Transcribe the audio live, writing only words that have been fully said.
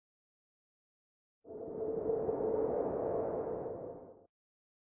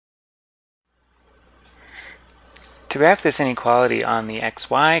To graph this inequality on the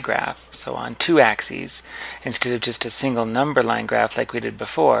xy graph, so on two axes, instead of just a single number line graph like we did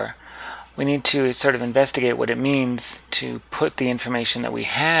before, we need to sort of investigate what it means to put the information that we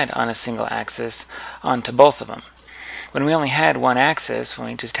had on a single axis onto both of them. When we only had one axis, when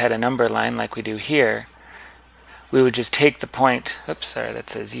we just had a number line like we do here, we would just take the point, oops, sorry,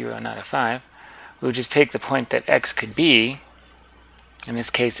 that's a 0, not a 5. We would just take the point that x could be, in this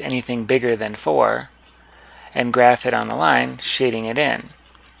case anything bigger than 4, and graph it on the line, shading it in,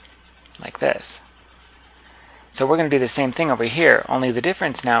 like this. So we're going to do the same thing over here, only the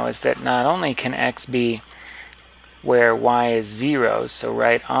difference now is that not only can x be where y is 0, so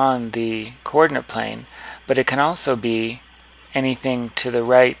right on the coordinate plane, but it can also be anything to the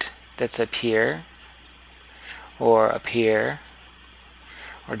right that's up here, or up here,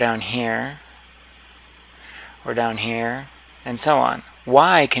 or down here, or down here, and so on.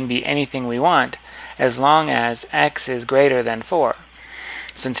 Y can be anything we want as long as x is greater than 4.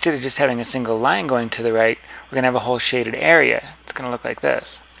 So instead of just having a single line going to the right, we're going to have a whole shaded area. It's going to look like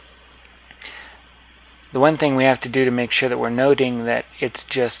this. The one thing we have to do to make sure that we're noting that it's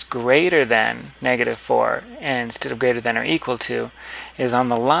just greater than -4 and instead of greater than or equal to is on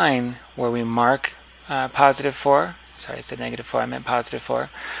the line where we mark +4, sorry I said -4, I meant +4,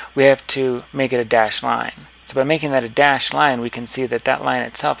 we have to make it a dashed line. So by making that a dashed line, we can see that that line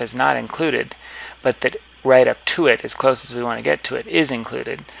itself is not included, but that right up to it, as close as we want to get to it, is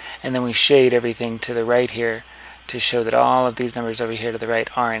included. And then we shade everything to the right here to show that all of these numbers over here to the right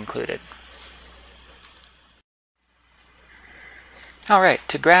are included. Alright,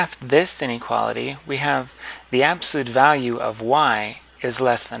 to graph this inequality, we have the absolute value of y is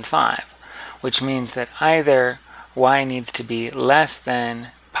less than 5, which means that either y needs to be less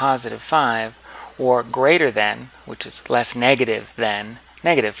than +5 or greater than, which is less negative than,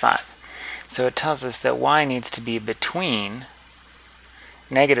 -5. So it tells us that y needs to be between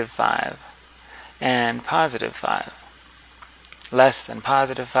 -5 and +5, less than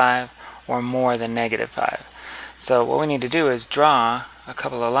 +5 or more than -5. So what we need to do is draw a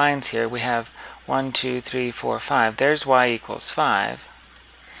couple of lines here. We have 1, 2, 3, 4, 5. There's y equals 5,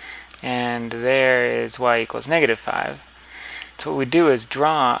 and there is y equals -5. So what we do is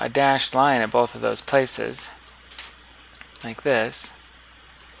draw a dashed line at both of those places, like this,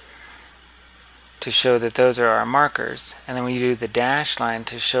 to show that those are our markers, and then we do the dashed line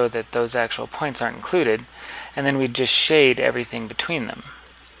to show that those actual points aren't included, and then we just shade everything between them,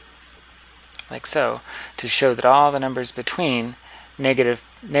 like so, to show that all the numbers between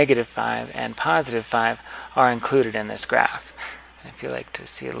 -5 and +5 are included in this graph. And if you like to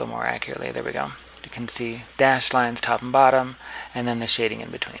see it a little more accurately, there we go. You can see dashed lines top and bottom, and then the shading in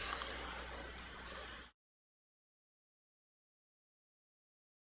between.